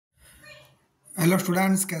Hello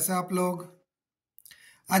students, कैसे आप लोग।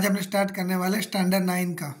 आज हमने स्टार्ट करने वाले स्टैंडर्ड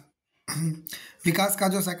 9 का विकास का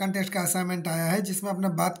जो सेकंड टेस्ट का असाइनमेंट आया है, जिसमें अपने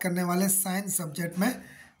बात करने वाले साइंस सब्जेक्ट में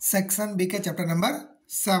सेक्शन बी के चैप्टर नंबर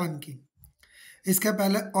 7 की। इसके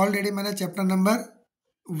पहले ऑलरेडी मैंने चैप्टर नंबर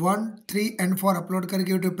 1, 3 एंड 4 अपलोड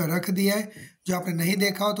करके यूट्यूब पर रख दिया है। जो आपने नहीं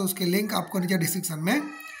देखा हो तो उसकी लिंक आपको नीचे डिस्क्रिप्शन में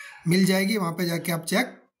मिल जाएगी, वहाँ पर जाके आप चेक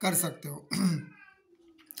कर सकते हो।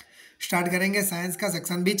 स्टार्ट करेंगे साइंस का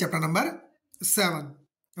section B chapter number 7.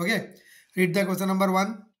 Okay, read the question number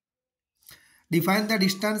 1. Define the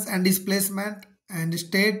distance and displacement and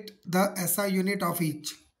state the SI unit of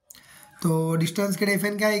each. तो distance की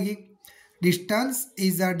define क्या आएगी? Distance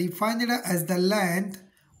is defined as the length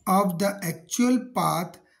of the actual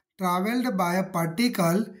path traveled by a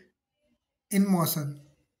particle in motion.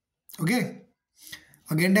 Okay,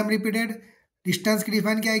 again time repeated. Distance की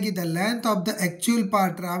define क्या आएगी? The length of the actual path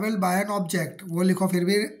travel by an object. वो लिखो फिर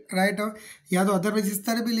भी right हो, या तो अदरवाइज इस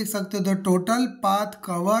तरह भी लिख सकते हो। The total path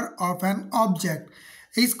cover of an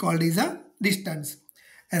object is called is a distance.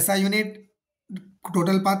 ऐसा यूनिट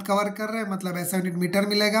टोटल पाथ कवर कर रहे हैं, मतलब ऐसा यूनिट मीटर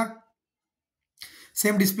मिलेगा।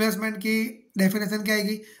 सेम डिस्प्लेसमेंट की डेफिनेशन क्या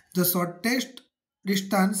आएगी? The shortest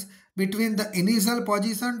distance between the initial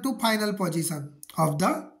position to final position of the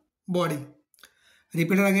body.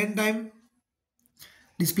 Repeated again time.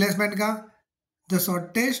 Displacement का the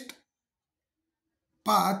shortest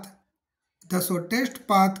path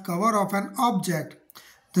cover of an object,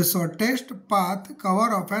 the shortest path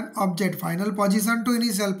cover of an object final position to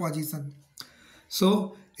initial position.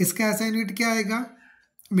 सो इसका ऐसा unit क्या आएगा?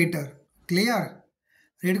 Metre. Clear.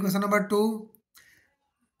 Read question number 2.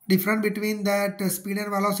 Difference between that speed and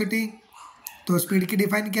velocity. तो speed की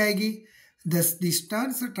define क्या आएगी? The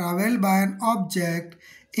distance travel by an object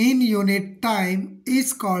in unit time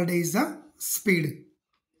is called is the speed.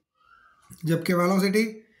 जबकि velocity,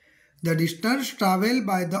 the distance traveled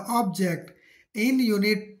by the object in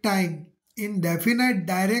unit time in definite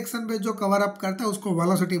direction पे जो cover up करता है उसको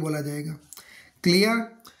velocity बोला जाएगा। क्लियर।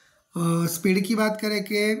 स्पीड की बात करें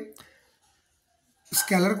कि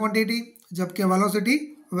स्केलर क्वांटिटी, जबकि वेलोसिटी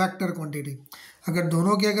वेक्टर क्वांटिटी। अगर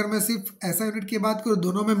दोनों की मैं सिर्फ ऐसा यूनिट की बात करूँ,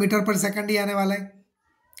 दोनों में मीटर पर सेकंड ही आने वाला है।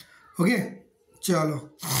 ओके, चलो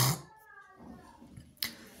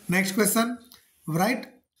next question. Right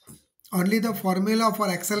only the formula for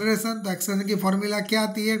acceleration. तो एक्सेलरेशन की फॉर्मूला क्या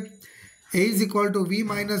आती है? ए is equal to we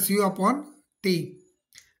minus you upon T.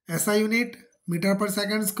 ऐसा यूनिट मीटर पर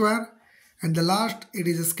second square, and the last it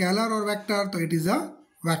is a scalar और वेक्टर, तो it is a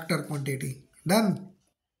vector quantity. Done.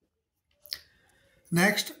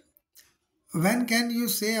 Next, when can you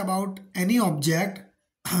say about any object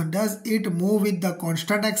does it move with the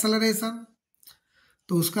constant acceleration.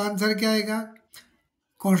 तो उसका answer क्या आएगा?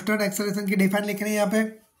 Constant acceleration की define लिख रहे हैं यहाँ पे।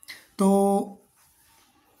 तो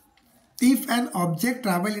if an object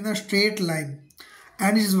travel in a straight line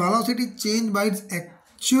and its velocity change bye its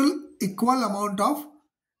actual equal amount of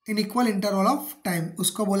in equal interval of time,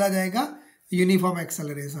 उसको बोला जाएगा uniform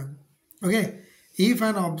acceleration. Okay, if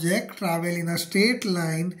an object travel in a straight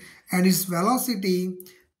line and its velocity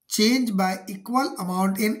change y equal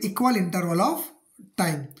amount in equal interval of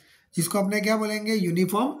time, जिसको अपने क्या बोलेंगे?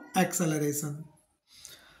 Uniform acceleration.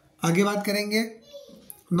 आगे बात करेंगे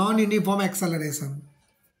non uniform acceleration.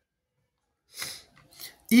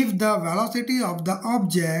 If the velocity of the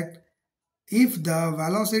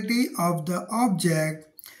object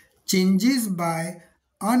changes by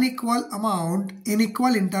unequal amount in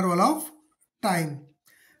equal interval of time,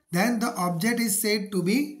 then the object is said to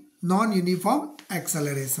be non uniform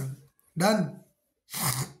acceleration. Done.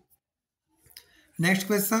 Next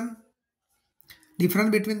question, difference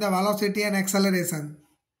between the velocity and acceleration.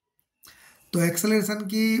 तो acceleration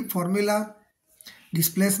की formula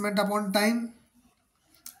displacement upon time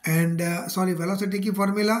and velocity की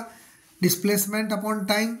formula displacement upon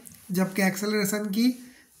time, जबकि acceleration की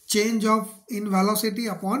change of in velocity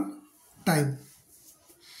upon time.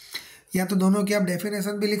 या तो दोनों की आप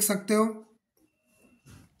डेफिनेशन भी लिख सकते हो।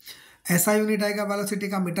 ऐसा यूनिट आएगा वेलोसिटी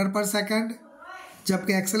का मीटर पर सेकंड,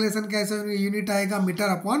 जबकि एक्सेलरेशन का ऐसा यूनिट आएगा metre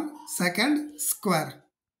upon second square.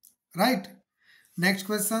 Right. Next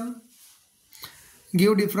question,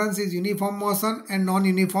 give difference is uniform motion and non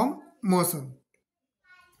uniform motion.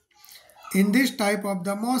 In this type of the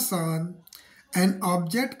motion an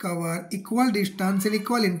object cover equal distance in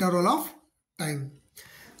equal interval of time,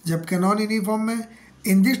 जबकि non uniform में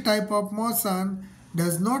in this type of motion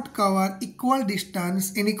does not cover equal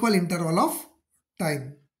distance in equal interval of time.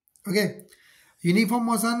 Okay, uniform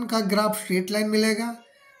motion का graph straight line मिलेगा,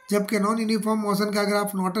 जबकि non uniform motion का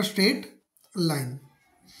graph not a straight line.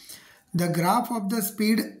 The graph of the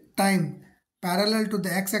speed time parallel to the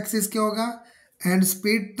x axis क्या होगा? and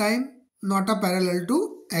speed time not a parallel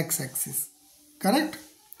to x-axis. Correct?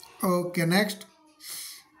 Okay, next.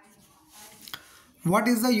 What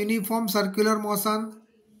is the uniform circular motion?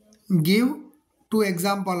 Give two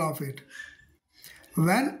example of it.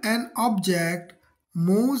 When an object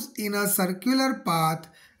moves in a circular path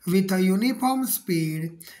with a uniform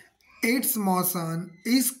speed, its motion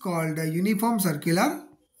is called a uniform circular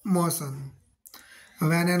motion.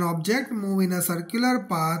 When an object moves in a circular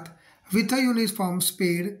path with a uniform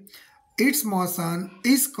speed, its motion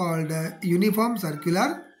is called a uniform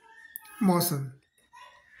circular motion.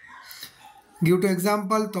 Give two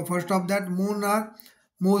example. So first of that, moon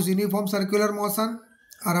moves uniform circular motion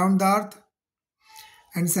around the earth,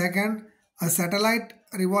 and second, a satellite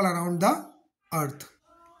revolve around the earth.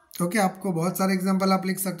 Okay आपको बहुत सारे example आप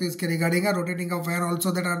लिख सकते हो इसके regarding है. Rotating of fan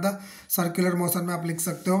also that are the circular motion में आप लिख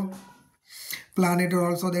सकते हो. Planet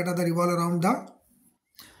also that are the revolve around the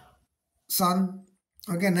sun.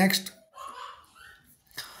 Okay next.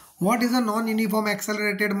 What is a non uniform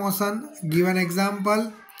accelerated motion? Give an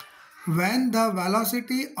example. When the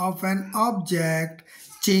velocity of an object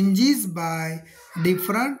changes by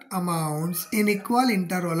different amounts in equal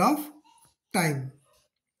interval of time.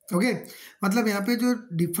 Okay मतलब यहाँ पे जो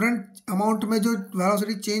different amount में जो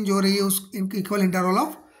velocity change हो रही है उस इक्वल इंटरवल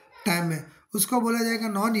ऑफ टाइम में, उसको बोला जाएगा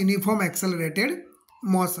non uniform accelerated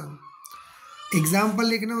motion. Example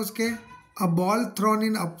लिखना उसके. A ball thrown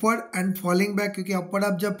in upward and falling back, क्योंकि अपवर्ड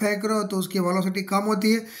आप जब फेंक रहे हो तो उसकी वेलोसिटी कम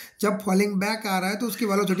होती है, जब फॉलिंग बैक आ रहा है तो उसकी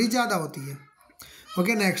वेलोसिटी ज़्यादा होती है.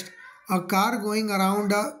 Okay next. A car going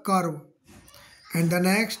around a curve. And the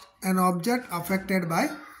next, an object affected by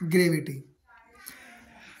gravity.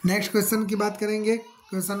 Next question की बात करेंगे.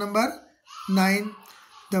 Question number 9.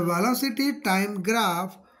 The velocity time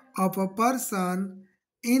graph of a person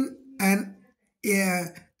in an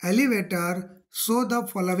elevator show the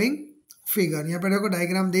following figure. यहाँ पे देखो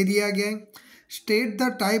diagram दे दिया गया है. State the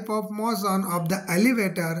type of motion of the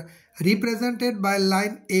elevator represented by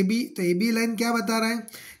line A B. तो ए बी लाइन क्या बता रहा है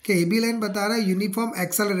कि ए बी लाइन बता रहा है यूनिफॉर्म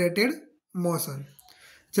एक्सेलरेटेड मोशन,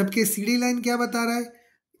 जबकि सी डी लाइन क्या बता रहा है?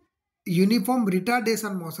 Uniform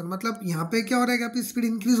retardation motion. मतलब यहाँ पे क्या हो रहा है कि आपकी स्पीड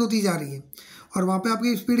इंक्रीज होती जा रही है और वहाँ पे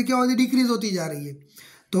आपकी स्पीड क्या होती है? डिक्रीज होती जा रही है.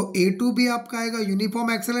 तो ए टू भी आपका आएगा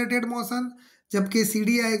यूनिफॉर्म एक्सेलरेटेड मोशन, जबकि सी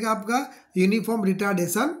डी आएगा आपका uniform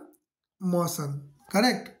retardation motion.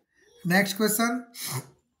 Correct. Next question.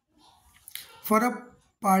 For a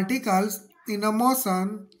particles in a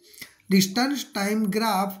motion distance time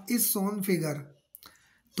graph is shown figure.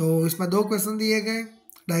 तो इसमें दो क्वेश्चन दिए गए.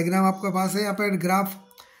 डायग्राम आपके पास है यहाँ पर. ग्राफ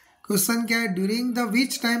क्वेश्चन क्या है? During the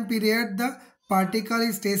which time period the particle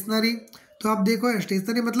is stationary. तो आप देखो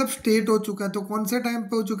स्टेशनरी मतलब स्टेट हो चुका है, तो कौन से टाइम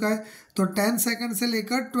पे हो चुका है? तो 10 सेकंड से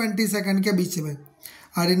लेकर 20 सेकंड के बीच में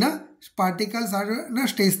अरे ना पार्टिकल्स आर ना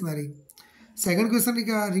स्टेशनरी. सेकंड क्वेश्चन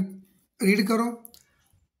क्या रीड करो.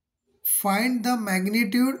 Find the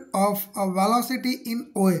magnitude of a velocity इन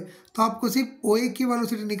ओए. तो आपको सिर्फ ओए की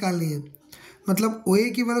वेलोसिटी निकालनी है. मतलब ओए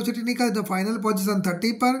की वेलोसिटी निकाल तो फाइनल पोजीशन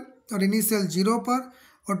 30 पर और इनिशियल 0 पर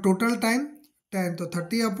और टोटल टाइम 10. तो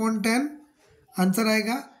 30/10 आंसर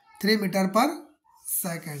आएगा 3 मीटर पर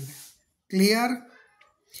सेकेंड. क्लियर.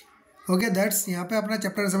 ओके दैट्स यहाँ पे अपना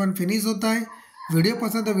चैप्टर 7 फिनिश होता है. वीडियो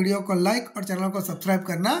पसंद तो वीडियो को लाइक और चैनल को सब्सक्राइब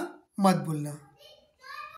करना मत भूलना.